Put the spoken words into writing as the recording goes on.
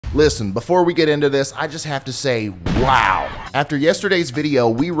Listen, before we get into this, I just have to say, wow. After yesterday's video,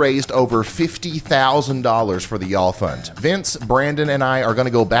 we raised over $50,000 for the Y'all Fund. Vince, Brandon, and I are going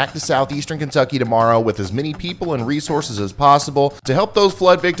to go back to southeastern Kentucky tomorrow with as many people and resources as possible to help those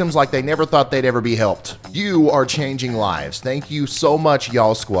flood victims like they never thought they'd ever be helped. You are changing lives. Thank you so much,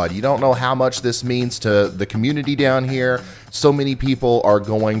 Y'all Squad. You don't know how much this means to the community down here. So many people are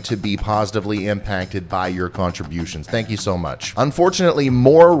going to be positively impacted by your contributions. Thank you so much. Unfortunately,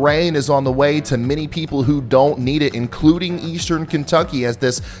 more rain is on the way to many people who don't need it, including eastern Kentucky, as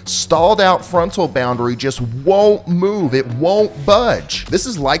this stalled out frontal boundary just won't move. It won't budge. This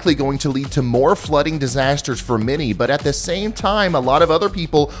is likely going to lead to more flooding disasters for many, but at the same time, a lot of other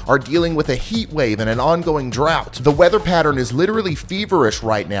people are dealing with a heat wave and an ongoing drought. The weather pattern is literally feverish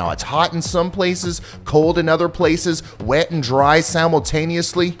right now. It's hot in some places, cold in other places, wet and dry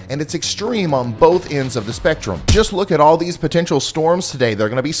simultaneously, and it's extreme on both ends of the spectrum. Just look at all these potential storms today. They're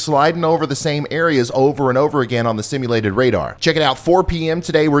going to be sliding over the same areas over and over again on the simulated radar. Check it out, 4 p.m.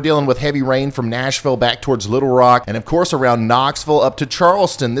 today, we're dealing with heavy rain from Nashville back towards Little Rock, and of course around Knoxville up to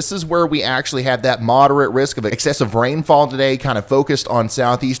Charleston. This is where we actually have that moderate risk of excessive rainfall today, kind of focused on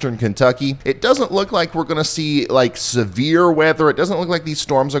southeastern Kentucky. It doesn't look like we're going to see like severe weather. It doesn't look like these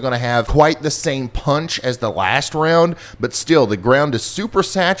storms are going to have quite the same punch as the last round, but still, the ground is super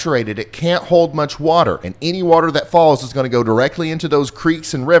saturated. It can't hold much water, and any water that falls is going to go directly into those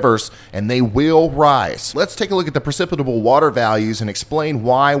creeks and rivers, and they will rise. Let's take a look at the precipitable water values and explain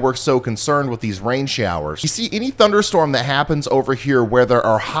why we're so concerned with these rain showers. You see, any thunderstorm that happens over here where there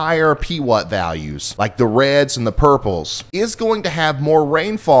are higher PWatt values, like the reds and the purples, is going to have more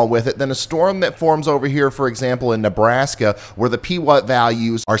rainfall with it than a storm that forms over here, for example, in Nebraska, where the PWatt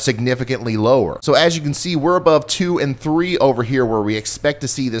values are significantly lower. So as you can see, we're above 2 and 3 over here, where we expect to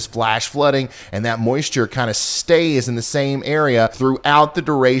see this flash flooding, and that moisture kind of stays in the same area throughout the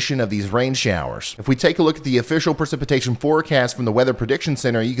duration of these rain showers. If we take a look at the official precipitation forecast from the Weather Prediction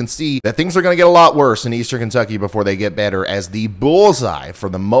Center, you can see that things are going to get a lot worse in eastern Kentucky before they get better, as the bullseye for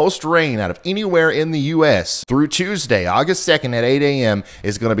the most rain out of anywhere in the U.S. through Tuesday, August 2nd at 8 a.m.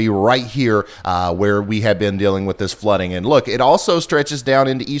 is going to be right here where we have been dealing with this flooding. And look, it also stretches down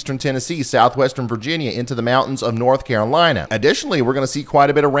into eastern Tennessee, southwestern Virginia, into the mountains of North Carolina. Additionally, we're going to see quite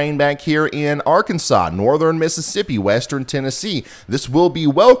a bit of rain back here in Arkansas, northern Mississippi, western Tennessee. This will be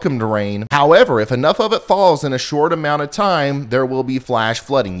welcomed rain. However, if enough of it falls in a short amount of time, there will be flash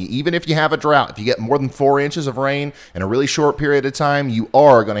flooding. Even if you have a drought, if you get more than 4 inches of rain in a really short period of time, you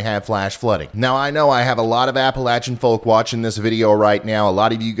are going to have flash flooding. Now, I know I have a lot of Appalachian folk watching this video right now. A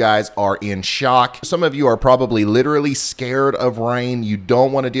lot of you guys are in shock. Some of you are probably literally scared of rain. You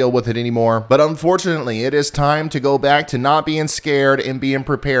don't want to deal with it anymore. But unfortunately, it is time to go back to not being scared and being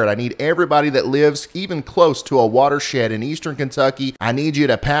prepared. I need everybody that lives even close to a watershed in eastern Kentucky, I need you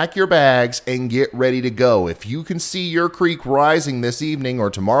to pack your bags and get ready to go. If you can see your creek rising this evening or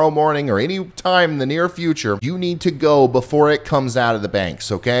tomorrow morning or any time in the near future, you need to go before it comes out of the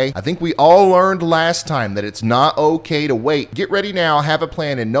banks, okay? I think we all learned last time that it's not okay to wait. Get ready now, have a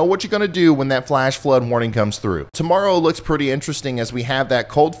plan, and know what you're going to do when that flash flood warning comes through. Tomorrow looks pretty interesting as we have that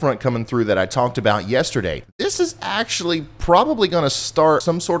cold front coming through that I talked about yesterday. This is actually probably going to start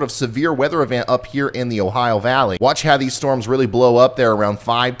some sort of severe weather event up here in the Ohio Valley. Watch how these storms really blow up there around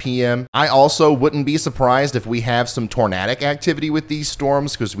 5 p.m. I also wouldn't be surprised if we have some tornadic activity with these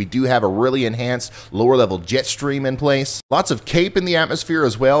storms, because we do have a really enhanced lower level jet stream in place. Lots of CAPE in the atmosphere,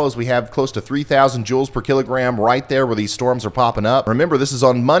 as well as we have close to 3,000 joules per kilogram right there where these storms are popping up. Remember, this is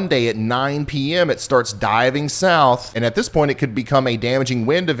on Monday at 9 p.m. It starts diving south, and at this point it could become a damaging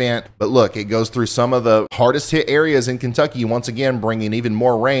wind event. But look, it goes through some of the hardest hit areas in Kentucky, once again bringing even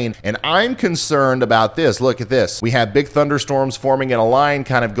more rain. And I'm concerned about this. Look at this. We have big thunderstorms forming in a line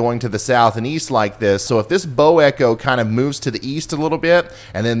kind of going to the south and east like this. So if this bow echo kind of moves to the east a little bit,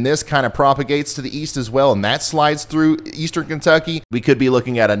 and then this kind of propagates to the east as well, and that slides through eastern Kentucky, we could be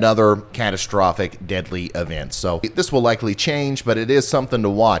looking at another catastrophic deadly event. So this will likely change, but it is something to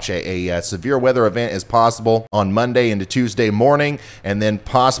watch. A severe weather event is possible on Monday into Tuesday morning, and then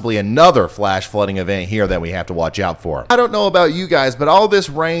possibly another flash flooding event here that we have to watch out for. I don't know about you guys, but all this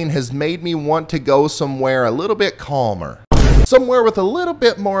rain has made me want to go somewhere a little bit calmer. Somewhere with a little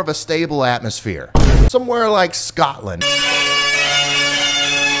bit more of a stable atmosphere. Somewhere like Scotland.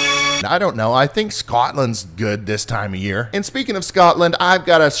 I don't know. I think Scotland's good this time of year. And speaking of Scotland, I've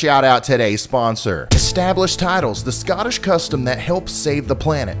got to shout out today's sponsor, Established Titles, the Scottish custom that helps save the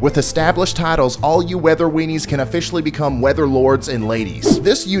planet. With Established Titles, all you weather weenies can officially become weather lords and ladies.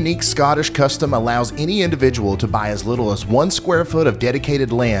 This unique Scottish custom allows any individual to buy as little as 1 square foot of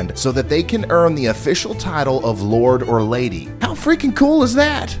dedicated land so that they can earn the official title of Lord or Lady. How freaking cool is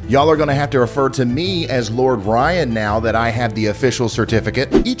that? Y'all are gonna have to refer to me as Lord Ryan now that I have the official certificate.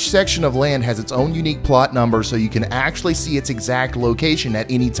 Each section of land has its own unique plot number so you can actually see its exact location at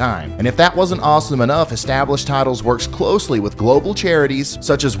any time. And if that wasn't awesome enough, Established Titles works closely with global charities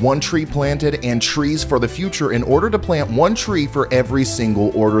such as One Tree Planted and Trees for the Future in order to plant 1 tree for every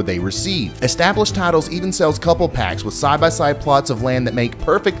single order they receive. Established Titles even sells couple packs with side-by-side plots of land that make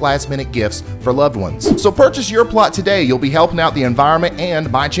perfect last-minute gifts for loved ones. So purchase your plot today. You'll be helping out the environment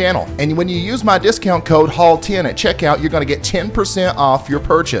and my channel. And when you use my discount code HALL10 at checkout, you're going to get 10% off your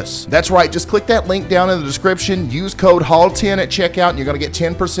purchase. That's right, just click that link down in the description, use code HALL10 at checkout, and you're going to get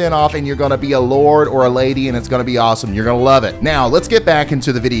 10% off, and you're going to be a lord or a lady, and it's going to be awesome. You're going to love it. Now, let's get back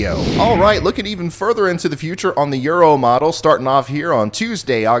into the video. All right, looking even further into the future on the Euro model, starting off here on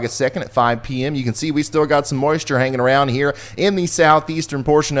Tuesday, August 2nd at 5 p.m. You can see we still got some moisture hanging around here in the southeastern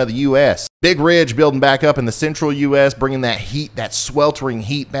portion of the U.S. Big ridge building back up in the central U.S., bringing that heat, that sweltering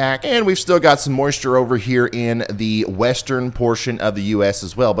heat back. And we've still got some moisture over here in the western portion of the U.S.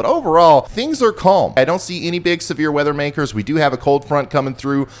 as well. But overall, things are calm. I don't see any big severe weather makers. We do have a cold front coming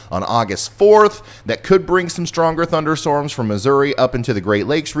through on August 4th that could bring some stronger thunderstorms from Missouri up into the Great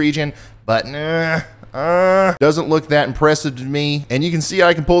Lakes region. But doesn't look that impressive to me. And you can see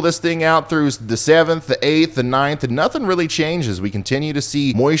I can pull this thing out through the 7th, the 8th, the 9th, and nothing really changes. We continue to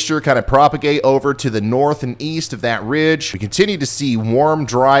see moisture kind of propagate over to the north and east of that ridge. We continue to see warm,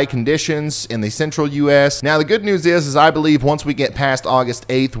 dry conditions in the central U.S. Now, the good news is I believe once we get past August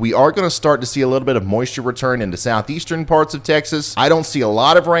 8th, we are going to start to see a little bit of moisture return into southeastern parts of Texas. I don't see a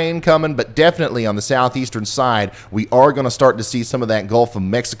lot of rain coming, but definitely on the southeastern side, we are going to start to see some of that Gulf of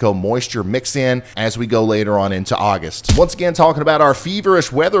Mexico moisture mix in as we go later on into August. Once again, talking about our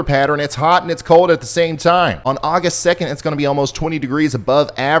feverish weather pattern, it's hot and it's cold at the same time. On August 2nd, it's going to be almost 20 degrees above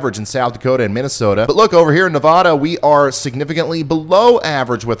average in South Dakota and Minnesota. But look, over here in Nevada, we are significantly below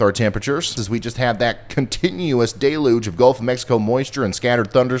average with our temperatures as we just have that continuous deluge of Gulf of Mexico moisture and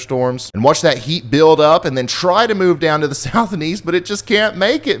scattered thunderstorms. And watch that heat build up and then try to move down to the south and east, but it just can't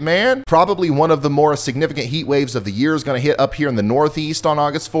make it, man. Probably one of the more significant heat waves of the year is going to hit up here in the northeast on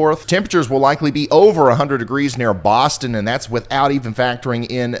August 4th. Temperatures will likely be over 100 degrees near Boston, and that's without even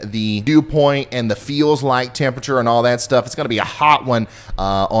factoring in the dew point and the feels like temperature and all that stuff. It's going to be a hot one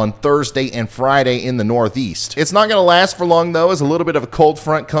on Thursday and Friday in the northeast. It's not going to last for long though, as a little bit of a cold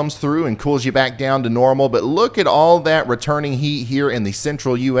front comes through and cools you back down to normal. But look at all that returning heat here in the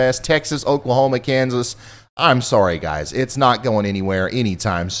central U.S., Texas, Oklahoma, Kansas. I'm sorry, guys, it's not going anywhere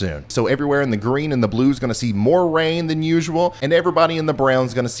anytime soon. So everywhere in the green and the blue is going to see more rain than usual, and everybody in the brown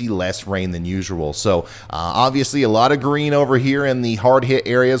is going to see less rain than usual. So obviously a lot of green over here in the hard-hit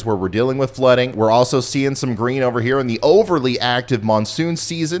areas where we're dealing with flooding. We're also seeing some green over here in the overly active monsoon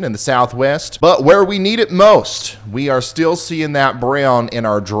season in the southwest. But where we need it most, we are still seeing that brown in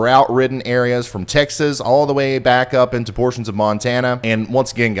our drought-ridden areas from Texas all the way back up into portions of Montana. And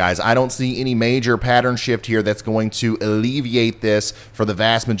once again, guys, I don't see any major pattern shift here that's going to alleviate this for the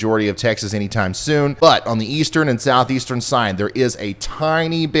vast majority of Texas anytime soon. But on the eastern and southeastern side, there is a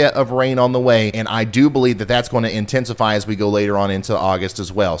tiny bit of rain on the way, and I do believe that that's going to intensify as we go later on into August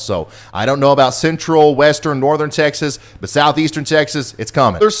as well. So I don't know about central, western, northern Texas, but southeastern Texas, it's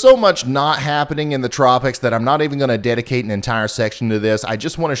coming. There's so much not happening in the tropics that I'm not even going to dedicate an entire section to this. I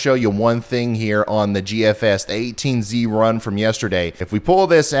just want to show you one thing here on the GFS, the 18Z run from yesterday. If we pull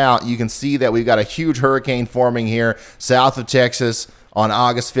this out, you can see that we've got a huge hurricane forming here south of Texas on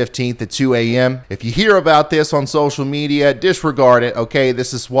August 15th at 2 a.m. If you hear about this on social media, disregard it, okay?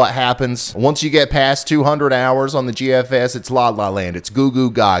 This is what happens. Once you get past 200 hours on the GFS, it's la la land. It's goo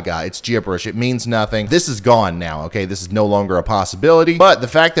goo gaga. It's gibberish. It means nothing. This is gone now, okay? This is no longer a possibility. But the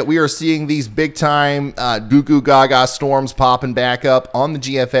fact that we are seeing these big time goo goo gaga storms popping back up on the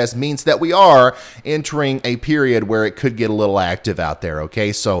GFS means that we are entering a period where it could get a little active out there,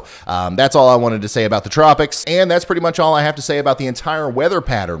 okay? So that's all I wanted to say about the tropics. And that's pretty much all I have to say about the entire entire weather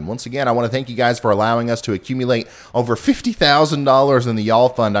pattern. Once again, I want to thank you guys for allowing us to accumulate over $50,000 in the y'all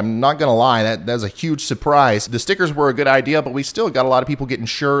fund. I'm not going to lie, that's a huge surprise. The stickers were a good idea, but we still got a lot of people getting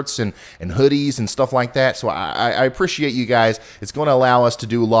shirts and hoodies and stuff like that. So I appreciate you guys. It's going to allow us to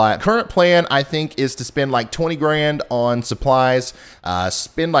do a lot. Current plan, I think, is to spend like 20 grand on supplies,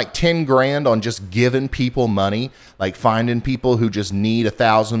 spend like 10 grand on just giving people money, like finding people who just need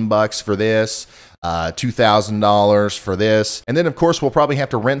 $1,000 for this, $2,000 for this. And then of course, we'll probably have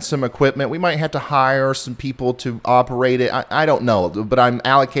to rent some equipment. We might have to hire some people to operate it. I don't know, but I'm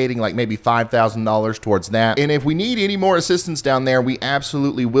allocating like maybe $5,000 towards that. And if we need any more assistance down there, we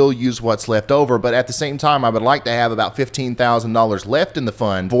absolutely will use what's left over. But at the same time, I would like to have about $15,000 left in the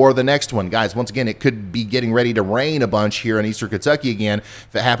fund for the next one. Guys, once again, it could be getting ready to rain a bunch here in Eastern Kentucky again.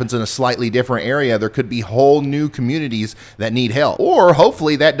 If it happens in a slightly different area, there could be whole new communities that need help. Or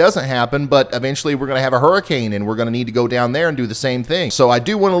hopefully that doesn't happen, but eventually we're going to have a hurricane and we're going to need to go down there and do the same thing. So I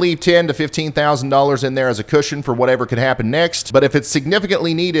do want to leave $10,000 to $15,000 in there as a cushion for whatever could happen next. But if it's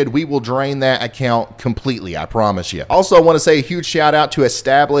significantly needed, we will drain that account completely, I promise you. Also, I want to say a huge shout out to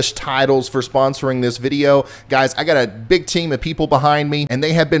Established Titles for sponsoring this video. Guys, I got a big team of people behind me, and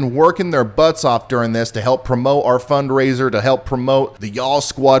they have been working their butts off during this to help promote our fundraiser, to help promote the Y'all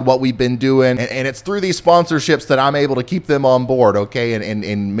Squad, what we've been doing. And it's through these sponsorships that I'm able to keep them on board, okay?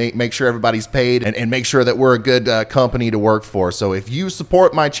 And make sure everybody's paid and make sure that we're a good company to work for. So if you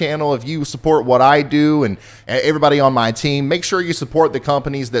support my channel, if you support what I do and everybody on my team, make sure you support the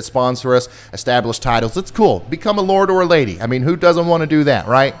companies that sponsor us. Established Titles, it's cool. Become a lord or a lady. I mean, who doesn't want to do that,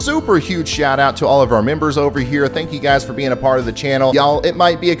 right? Super huge shout out to all of our members over here. Thank you guys for being a part of the channel. Y'all, it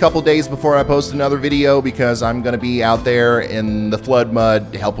might be a couple days before I post another video because I'm going to be out there in the flood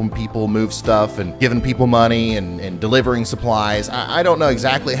mud helping people move stuff and giving people money and delivering supplies. I don't know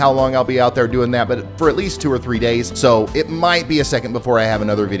exactly how long I'll be out there doing that, but for at least 2 or 3 days. So it might be a second before I have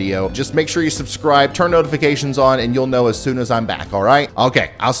another video. Just make sure you subscribe, turn notifications on, and you'll know as soon as I'm back, all right?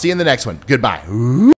 Okay, I'll see you in the next one. Goodbye.